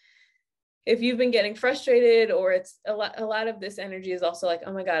saying, if you've been getting frustrated, or it's a lot of this energy is also like,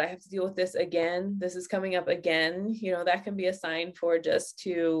 oh my God, I have to deal with this again. This is coming up again. That can be a sign for just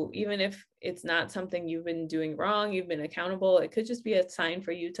to, even if it's not something you've been doing wrong, you've been accountable, it could just be a sign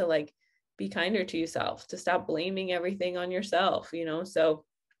for you to like be kinder to yourself, to stop blaming everything on yourself, so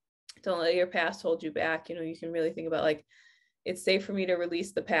don't let your past hold you back. You can really think about like, it's safe for me to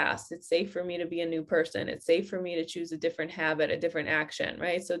release the past. It's safe for me to be a new person. It's safe for me to choose a different habit, a different action,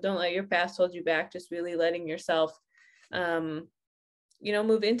 right? So don't let your past hold you back. Just really letting yourself, move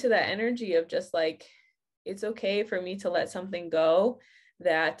into that energy of just like, it's okay for me to let something go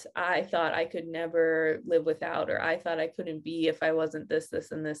that I thought I could never live without, or I thought I couldn't be if I wasn't this,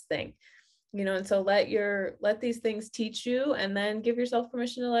 and this thing. And so let these things teach you, and then give yourself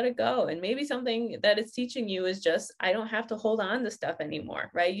permission to let it go. And maybe something that it's teaching you is just, I don't have to hold on to stuff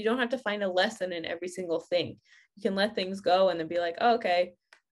anymore, right? You don't have to find a lesson in every single thing. You can let things go and then be like, oh, okay,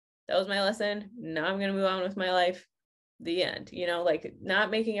 that was my lesson. Now I'm going to move on with my life. The end, like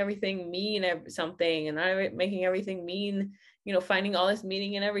not making everything mean something, and not making everything mean, finding all this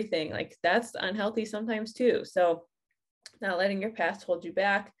meaning in everything. Like that's unhealthy sometimes too. So not letting your past hold you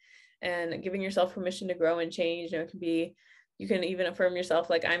back, and giving yourself permission to grow and change. It can be, you can even affirm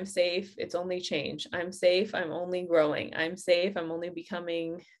yourself like, I'm safe, it's only change. I'm safe, I'm only growing. I'm safe, I'm only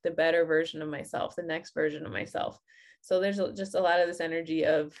becoming the better version of myself, the next version of myself. So there's just a lot of this energy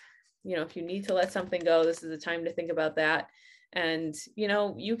of, if you need to let something go, this is a time to think about that. And,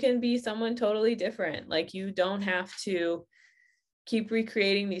 you can be someone totally different. Like you don't have to keep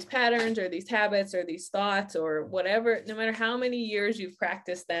recreating these patterns or these habits or these thoughts or whatever, no matter how many years you've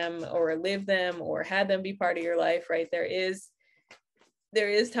practiced them or lived them or had them be part of your life, right? There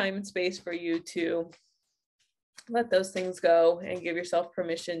is time and space for you to let those things go and give yourself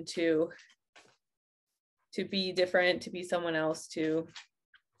permission to be different, to be someone else, to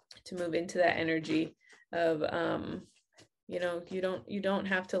move into that energy of, you don't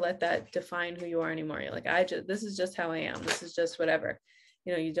have to let that define who you are anymore. You're like, this is just how I am. This is just whatever,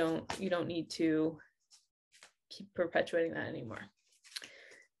 you don't need to keep perpetuating that anymore.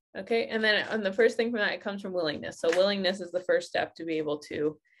 Okay. And then on the first thing from that, it comes from willingness. So willingness is the first step to be able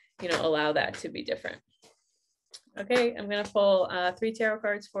to, allow that to be different. Okay. I'm going to pull 3 tarot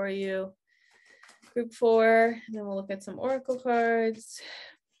cards for you, group 4, and then we'll look at some oracle cards.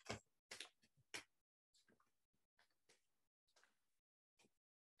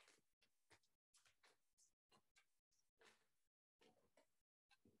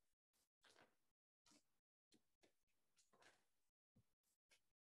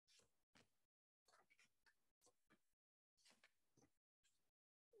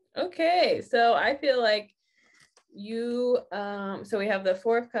 Okay, so I feel like you, so we have the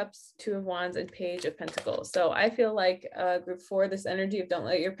 4 of Cups, 2 of Wands, and Page of Pentacles. So I feel like group 4, this energy of don't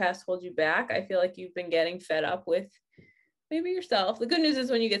let your past hold you back. I feel like you've been getting fed up with maybe yourself. The good news is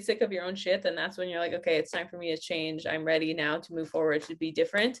when you get sick of your own shit, then that's when you're like, okay, it's time for me to change. I'm ready now to move forward, to be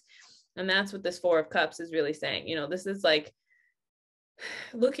different. And that's what this 4 of Cups is really saying. This is like,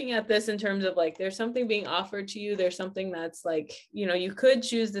 looking at this in terms of like, there's something being offered to you. There's something that's like, you could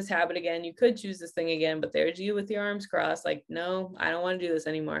choose this habit again. You could choose this thing again, but there's you with your arms crossed. Like, no, I don't want to do this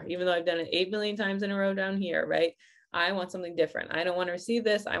anymore. Even though I've done it 8 million times in a row down here, right? I want something different. I don't want to receive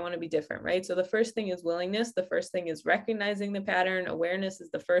this. I want to be different, right? So the first thing is willingness. The first thing is recognizing the pattern. Awareness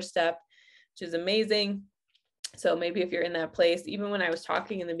is the first step, which is amazing. So maybe if you're in that place, even when I was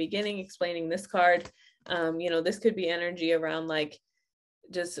talking in the beginning, explaining this card, this could be energy around like,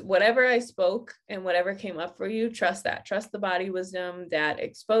 just whatever I spoke and whatever came up for you, trust that. Trust the body wisdom that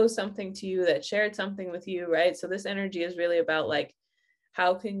exposed something to you, that shared something with you, right? So this energy is really about like,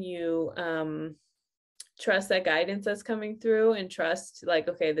 how can you trust that guidance that's coming through, and trust like,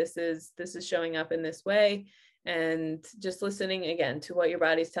 okay, this is showing up in this way, and just listening again to what your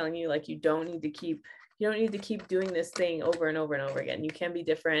body's telling you. Like, you don't need to keep doing this thing over and over and over again. You can be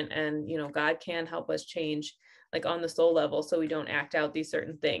different, and God can help us change, like on the soul level, so we don't act out these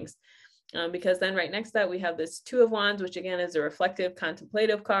certain things. Because then right next to that, we have this Two of Wands, which again is a reflective,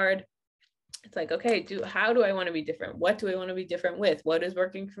 contemplative card. It's like, okay, how do I want to be different? What do I want to be different with? What is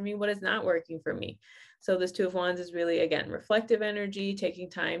working for me? What is not working for me? So this Two of Wands is really, again, reflective energy, taking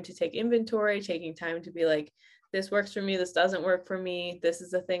time to take inventory, taking time to be like, this works for me, this doesn't work for me, this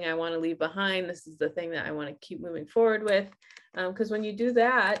is the thing I want to leave behind, this is the thing that I want to keep moving forward with. Because when you do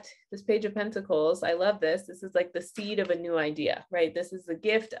that, this Page of Pentacles, I love this. This is like the seed of a new idea, right? This is the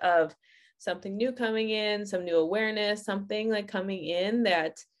gift of something new coming in, some new awareness, something like coming in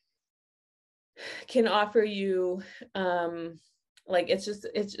that can offer you, like,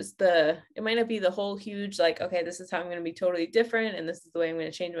 it might not be the whole huge, like, okay, this is how I'm going to be totally different, and this is the way I'm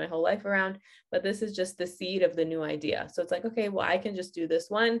going to change my whole life around, but this is just the seed of the new idea. So it's like, okay, well, I can just do this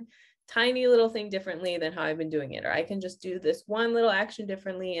one tiny little thing differently than how I've been doing it, or I can just do this one little action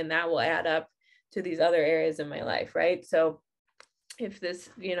differently, and that will add up to these other areas in my life, right? So if this,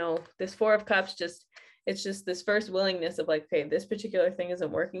 this Four of Cups, it's just this first willingness of like, okay, this particular thing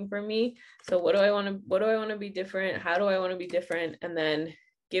isn't working for me. So what do I want to be different? How do I want to be different? And then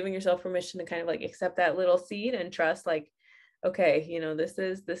giving yourself permission to kind of like accept that little seed and trust, like, okay, this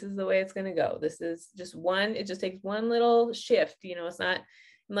is the way it's going to go. This is just it just takes one little shift. It's not,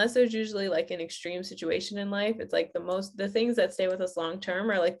 unless there's usually like an extreme situation in life, it's like the things that stay with us long term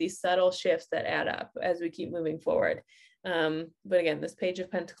are like these subtle shifts that add up as we keep moving forward. But again, this Page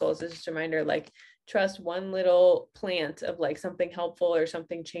of Pentacles is just a reminder, like, trust one little plant of like something helpful or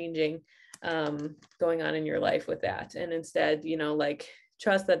something changing going on in your life with that. And instead, like,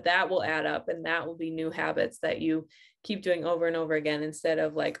 trust that will add up, and that will be new habits that you keep doing over and over again, instead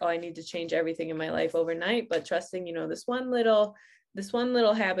of like, oh, I need to change everything in my life overnight, but trusting, this one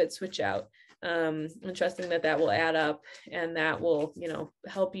little habit switch out, and trusting that will add up, and that will,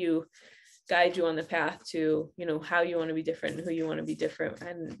 help you, guide you on the path to, how you want to be different and who you want to be different,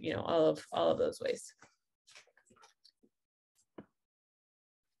 and, all of those ways.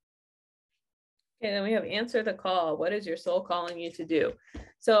 Okay, then we have Answer the Call. What is your soul calling you to do?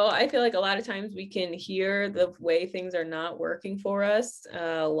 So I feel like a lot of times we can hear the way things are not working for us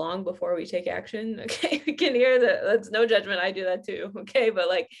long before we take action. Okay, we can hear that's no judgment. I do that too. Okay, but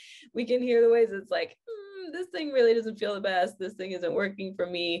like, we can hear the ways it's like, this thing really doesn't feel the best. This thing isn't working for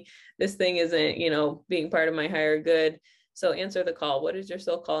me. This thing isn't, being part of my higher good. So answer the call. What is your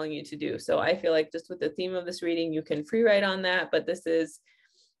soul calling you to do? So I feel like just with the theme of this reading, you can free write on that, but this is,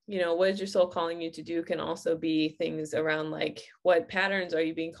 what is your soul calling you to do can also be things around like, what patterns are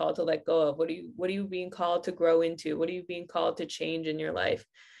you being called to let go of? What are you being called to grow into? What are you being called to change in your life?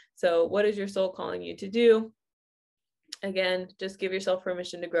 So what is your soul calling you to do? Again, just give yourself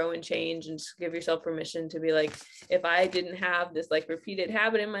permission to grow and change, and just give yourself permission to be like, if I didn't have this like repeated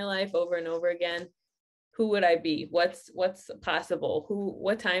habit in my life over and over again, who would I be? What's possible?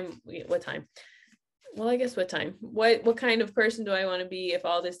 What time? Well, I guess what time? What kind of person do I want to be if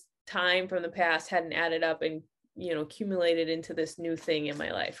all this time from the past hadn't added up and, accumulated into this new thing in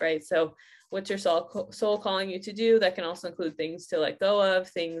my life, right? So what's your soul calling you to do? That can also include things to let go of,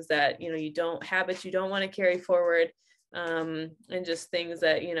 things that, habits you don't want to carry forward, and just things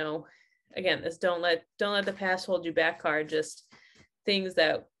that, again, this don't let the past hold you back card, just things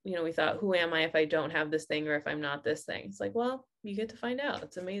that, we thought, who am I if I don't have this thing, or if I'm not this thing? It's like, well, you get to find out.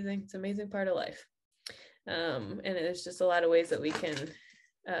 It's amazing. It's an amazing part of life. And there's just a lot of ways that we can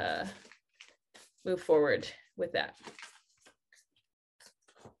move forward with that.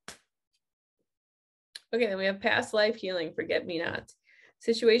 Okay, then we have past life healing, forget me not.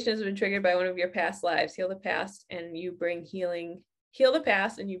 Situation has been triggered by one of your past lives. Heal the past and you bring healing. Heal the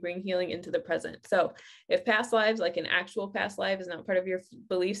past and you bring healing into the present. So if past lives, like an actual past life, is not part of your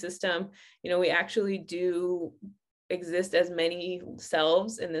belief system, we actually do exist as many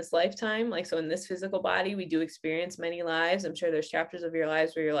selves in this lifetime. Like, so in this physical body, we do experience many lives. I'm sure there's chapters of your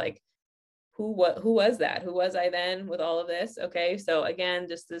lives where you're like, who was that? Who was I then with all of this? Okay. So again,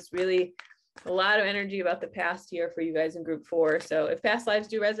 just this really a lot of energy about the past here for you guys in group 4. So if past lives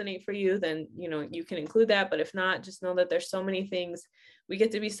do resonate for you, then, you can include that. But if not, just know that there's so many things. We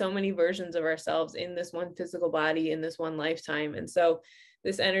get to be so many versions of ourselves in this one physical body, in this one lifetime. And so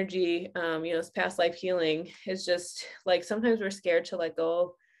this energy, this past life healing is just like, sometimes we're scared to let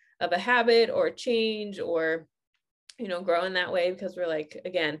go of a habit or change or, grow in that way, because we're like,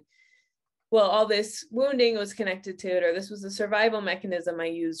 again, well, all this wounding was connected to it, or this was a survival mechanism I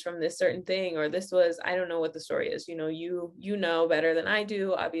used from this certain thing, or this was, I don't know what the story is. You know better than I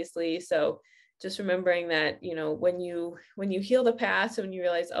do, obviously. So just remembering that, when you heal the past, and when you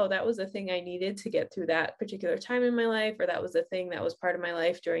realize, oh, that was the thing I needed to get through that particular time in my life, or that was the thing that was part of my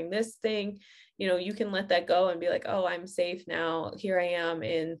life during this thing, you can let that go and be like, oh, I'm safe now. Here I am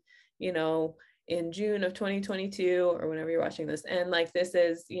in June of 2022, or whenever you're watching this. And like, this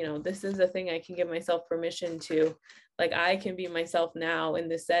is a thing I can give myself permission to, like, I can be myself now in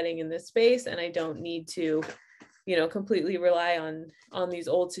this setting, in this space, and I don't need to, completely rely on these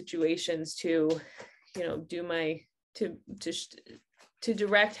old situations to, do my, to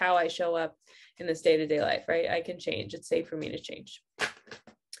direct how I show up in this day-to-day life, right? I can change. It's safe for me to change.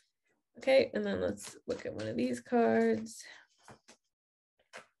 Okay, and then let's look at one of these cards.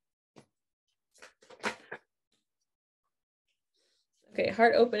 Okay,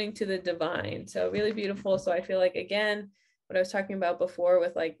 heart opening to the divine. So really beautiful. So I feel like, again, what I was talking about before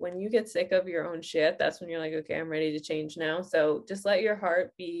with, like, when you get sick of your own shit, that's when you're like, okay, I'm ready to change now. So just let your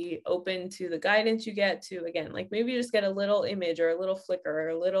heart be open to the guidance you get to, again, like maybe you just get a little image or a little flicker or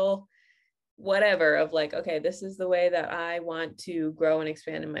a little whatever of like, okay, this is the way that I want to grow and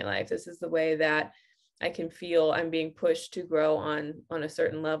expand in my life. This is the way that I can feel I'm being pushed to grow on a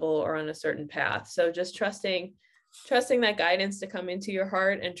certain level or on a certain path. So just trusting that guidance to come into your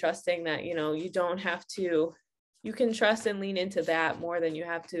heart, and trusting that, you don't have to, you can trust and lean into that more than you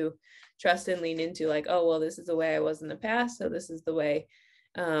have to trust and lean into like, oh, well, this is the way I was in the past, so this is the way,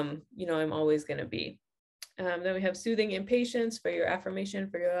 I'm always going to be. Then we have soothing impatience for your affirmation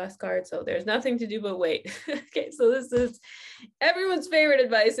for your last card. So there's nothing to do but wait. Okay, so this is everyone's favorite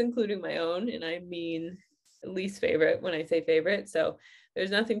advice, including my own. And I mean least favorite when I say favorite. So there's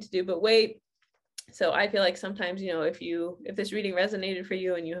nothing to do but wait. So I feel like sometimes, if this reading resonated for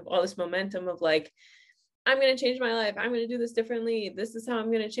you and you have all this momentum of like, I'm going to change my life, I'm going to do this differently, this is how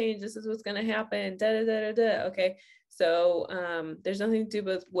I'm going to change, this is what's going to happen, da da da da da. Okay, so there's nothing to do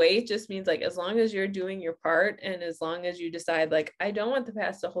but wait. Just means like, as long as you're doing your part, and as long as you decide like, I don't want the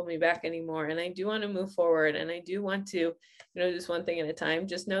past to hold me back anymore, and I do want to move forward, and I do want to, just one thing at a time.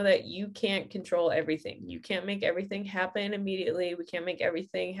 Just know that you can't control everything. You can't make everything happen immediately. We can't make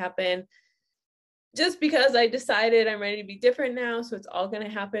everything happen just because I decided I'm ready to be different now, so it's all going to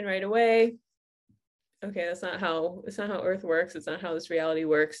happen right away. Okay, it's not how Earth works. It's not how this reality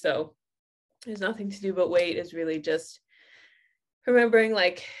works. So there's nothing to do but wait. Is really just remembering,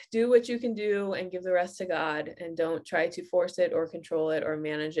 like, do what you can do and give the rest to God, and don't try to force it or control it or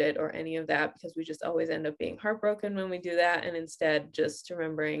manage it or any of that, because we just always end up being heartbroken when we do that. And instead, just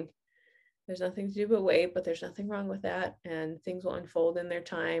remembering there's nothing to do but wait, but there's nothing wrong with that, and things will unfold in their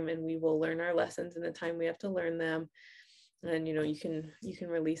time, and we will learn our lessons in the time we have to learn them. And you can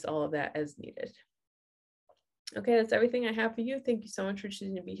release all of that as needed. Okay, that's everything I have for you. Thank you so much for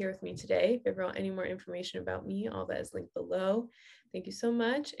choosing to be here with me today. If you ever want any more information about me, all that is linked below. Thank you so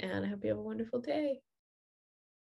much, and I hope you have a wonderful day.